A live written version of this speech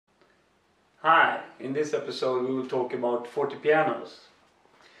Hi, in this episode we will talk about forte pianos.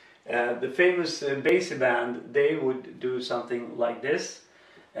 The famous Basie band, they would do something like this.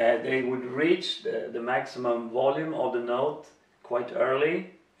 They would reach the maximum volume of the note quite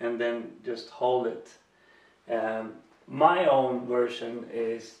early and then just hold it. My own version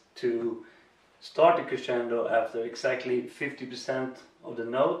is to start the crescendo after exactly 50% of the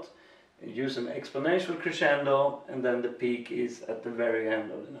note, use an exponential crescendo, and then the peak is at the very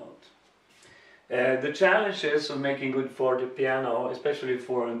end of the note. The challenges of making good forte piano, especially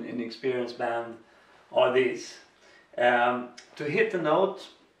for an inexperienced band, are these. To hit the note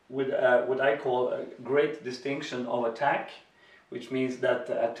with what I call a great distinction of attack, which means that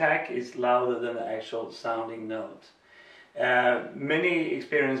the attack is louder than the actual sounding note. Many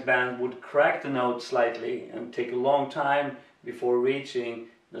experienced bands would crack the note slightly and take a long time before reaching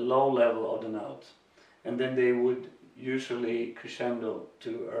the low level of the note, and then they would usually crescendo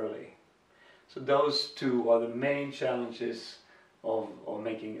too early. So those two are the main challenges of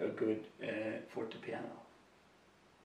making a good forte piano.